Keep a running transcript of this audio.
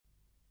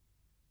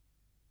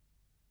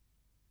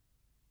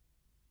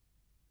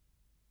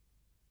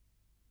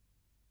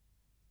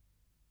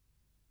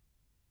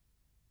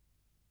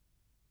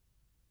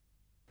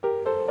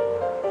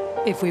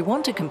If we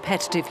want a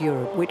competitive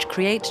Europe which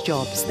creates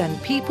jobs, then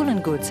people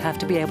and goods have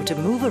to be able to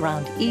move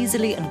around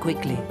easily and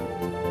quickly,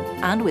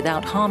 and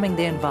without harming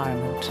the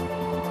environment.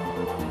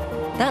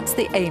 That's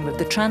the aim of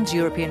the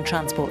Trans-European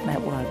Transport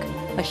Network,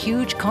 a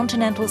huge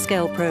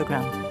continental-scale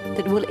program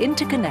that will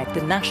interconnect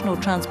the national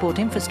transport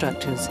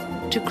infrastructures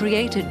to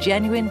create a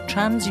genuine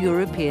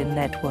trans-European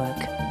network.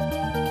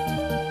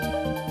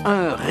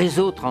 Un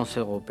réseau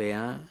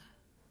transeuropéen,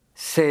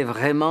 c'est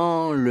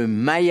vraiment le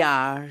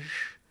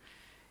maillage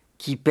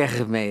qui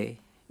permet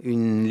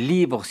une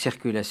libre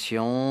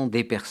circulation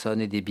des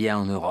personnes et des biens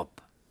en Europe.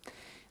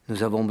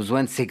 Nous avons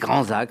besoin de ces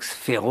grands axes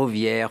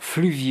ferroviaires,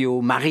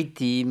 fluviaux,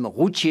 maritimes,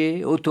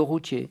 routiers,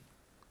 autoroutiers.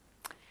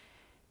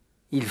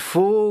 Il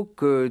faut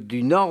que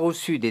du nord au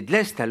sud et de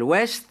l'est à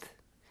l'ouest,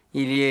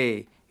 il y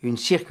ait une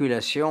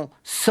circulation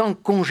sans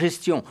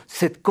congestion.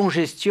 Cette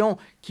congestion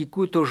qui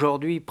coûte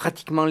aujourd'hui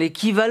pratiquement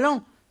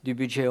l'équivalent du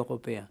budget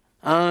européen,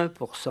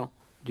 1%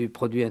 du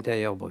produit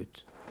intérieur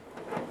brut.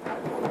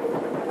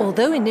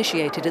 Although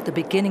initiated at the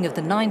beginning of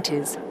the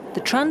 90s,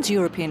 the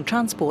Trans-European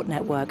Transport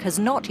Network has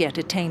not yet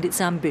attained its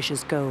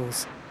ambitious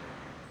goals.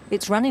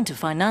 It's run into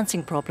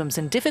financing problems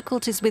and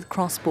difficulties with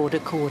cross-border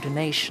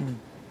coordination.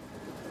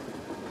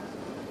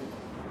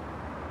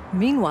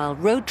 Meanwhile,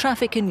 road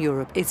traffic in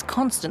Europe is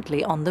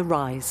constantly on the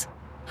rise.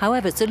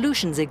 However,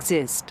 solutions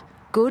exist.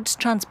 Goods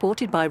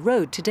transported by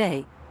road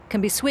today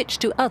can be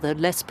switched to other,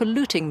 less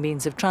polluting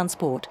means of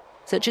transport,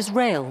 such as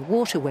rail,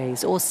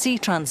 waterways, or sea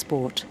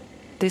transport.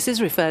 This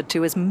is referred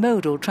to as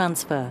modal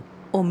transfer,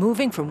 or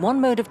moving from one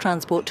mode of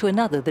transport to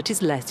another that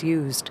is less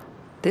used.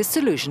 This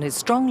solution is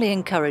strongly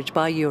encouraged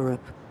by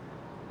Europe.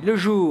 Le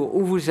jour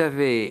où vous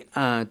avez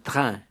un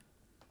train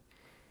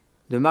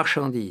de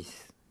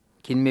marchandises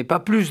qui ne met pas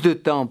plus de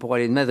temps pour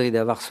aller de Madrid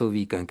à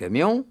Varsovie qu'un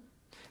camion,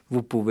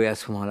 vous pouvez à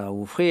ce moment-là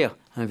offrir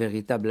une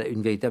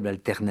véritable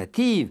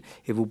alternative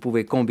et vous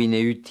pouvez combiner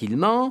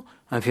utilement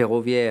un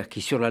ferroviaire qui,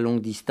 sur la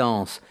longue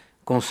distance,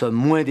 consomme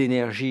moins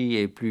d'énergie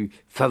et est plus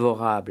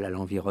favorable à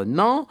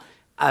l'environnement,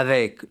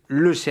 avec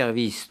le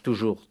service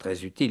toujours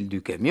très utile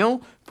du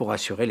camion pour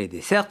assurer les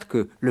dessertes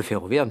que le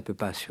ferroviaire ne peut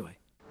pas assurer.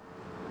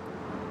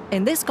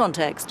 In this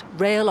context,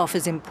 rail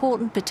offers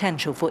important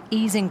potential for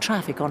easing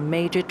traffic on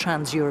major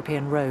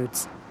trans-European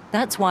roads.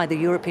 That's why the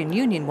European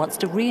Union wants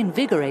to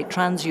reinvigorate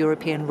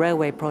trans-European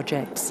railway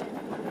projects.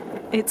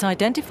 It's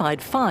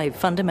identified 5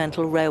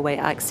 fundamental railway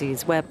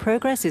axes where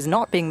progress is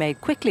not being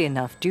made quickly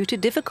enough due to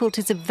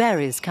difficulties of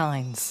various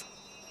kinds.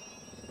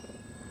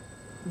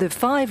 The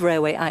 5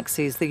 railway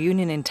axes the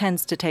Union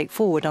intends to take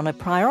forward on a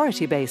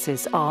priority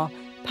basis are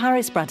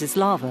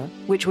Paris-Bratislava,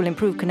 which will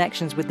improve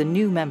connections with the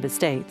new member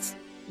states,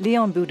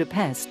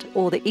 Lyon-Budapest,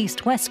 or the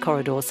East-West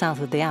corridor south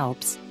of the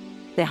Alps,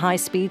 the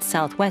high-speed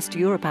Southwest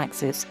Europe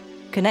axis,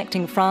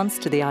 connecting France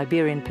to the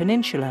Iberian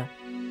Peninsula,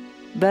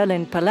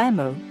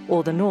 Berlin-Palermo,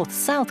 or the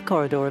North-South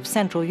corridor of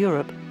Central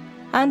Europe,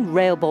 and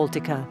Rail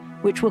Baltica,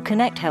 which will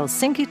connect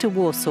Helsinki to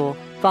Warsaw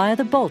via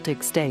the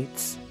Baltic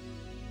states.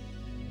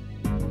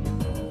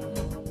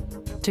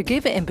 To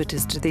give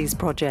impetus to these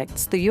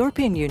projects, the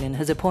European Union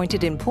has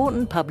appointed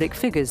important public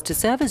figures to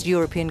serve as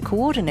European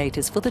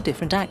coordinators for the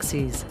different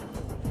axes.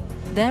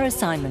 Their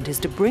assignment is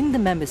to bring the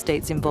member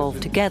states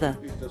involved together,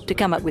 to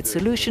come up with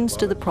solutions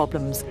to the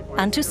problems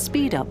and to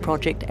speed up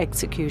project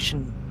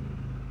execution.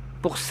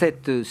 Pour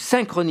cette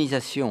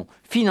synchronisation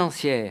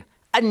financière,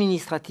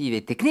 administrative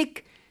et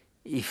technique,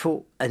 il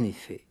faut en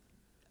effet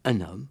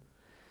un homme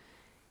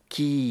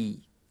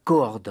qui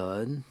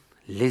coordonne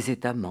les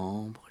États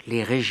membres,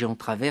 les régions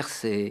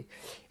traversées,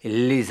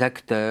 les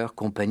acteurs,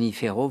 compagnies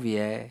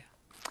ferroviaires.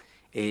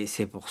 Et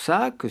c'est pour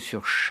ça que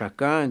sur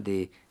chacun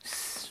des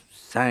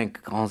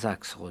 5 grands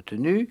axes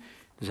retenus,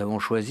 nous avons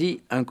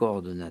choisi un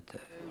coordonnateur.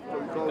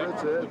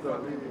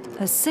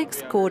 A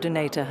 6th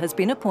coordinator has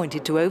been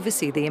appointed to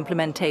oversee the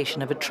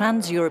implementation of a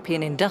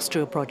trans-European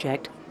industrial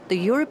project, the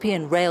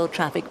European Rail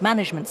Traffic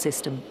Management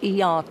System,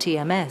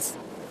 ERTMS.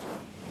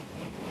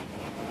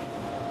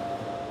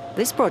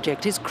 This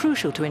project is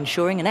crucial to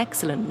ensuring an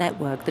excellent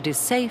network that is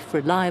safe,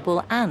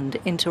 reliable and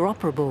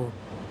interoperable.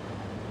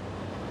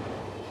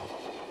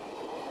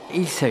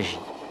 Il s'agit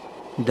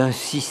d'un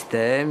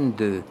système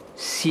de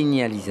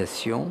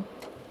signalisation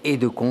et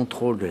de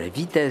contrôle de la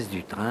vitesse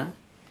du train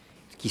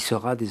qui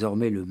sera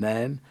désormais le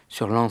même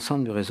sur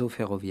l'ensemble du réseau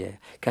ferroviaire.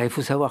 Car il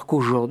faut savoir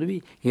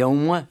qu'aujourd'hui, il y a au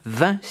moins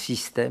 20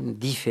 systèmes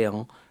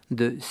différents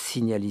de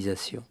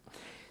signalisation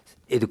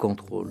et de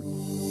contrôle.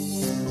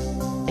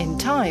 In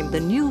time, the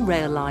new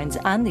rail lines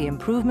and the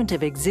improvement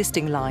of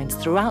existing lines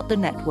throughout the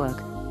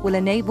network will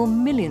enable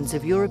millions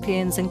of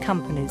Europeans and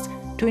companies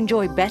to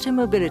enjoy better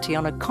mobility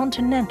on a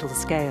continental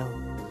scale.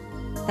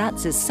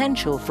 That's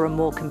essential for a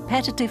more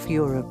competitive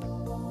Europe.